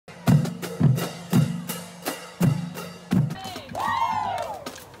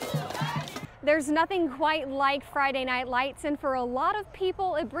There's nothing quite like Friday Night Lights, and for a lot of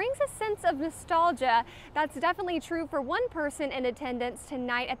people, it brings a sense of nostalgia. That's definitely true for one person in attendance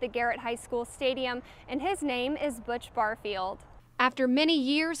tonight at the Garrett High School Stadium, and his name is Butch Barfield. After many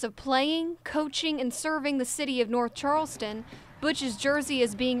years of playing, coaching, and serving the city of North Charleston, Butch's jersey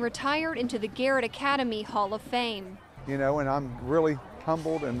is being retired into the Garrett Academy Hall of Fame. You know, and I'm really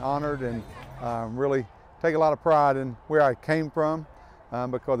humbled and honored and really take a lot of pride in where I came from.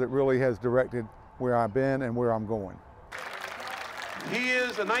 Because it really has directed where I've been and where I'm going. He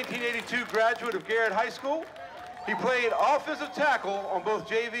is a 1982 graduate of Garrett High School. He played offensive tackle on both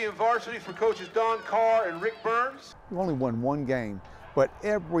JV and varsity for coaches Don Carr and Rick Burns. We only won one game, but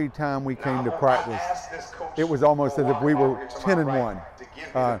every time we came to practice, it was almost as if we were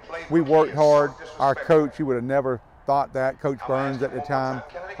 10-1. We worked hard. Our coach, he would have never thought that, Coach Burns at the time,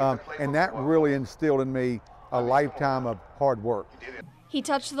 and that really instilled in me a lifetime of hard work. He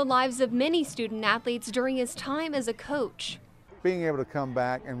touched the lives of many student athletes during his time as a coach. Being able to come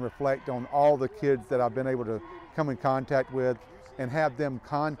back and reflect on all the kids that I've been able to come in contact with and have them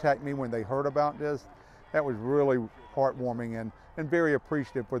contact me when they heard about this, that was really heartwarming and very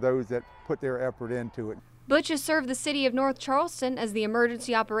appreciative for those that put their effort into it. Butch has served the city of North Charleston as the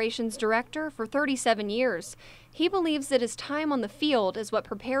Emergency Operations Director for 37 years. He believes that his time on the field is what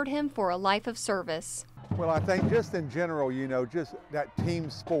prepared him for a life of service. Well, I think just in general, you know, just that team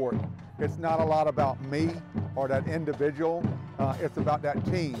sport. It's not a lot about me or that individual. It's about that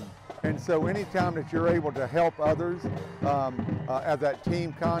team. And so anytime that you're able to help others as that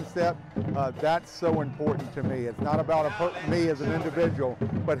team concept, that's so important to me. It's not about me as an individual,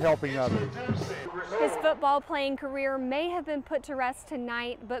 but helping others. His football playing career may have been put to rest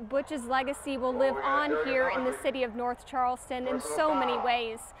tonight, but Butch's legacy will live on here in the city of North Charleston in so many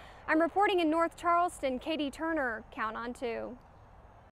ways. I'm reporting in North Charleston, Katie Turner, Count on 2.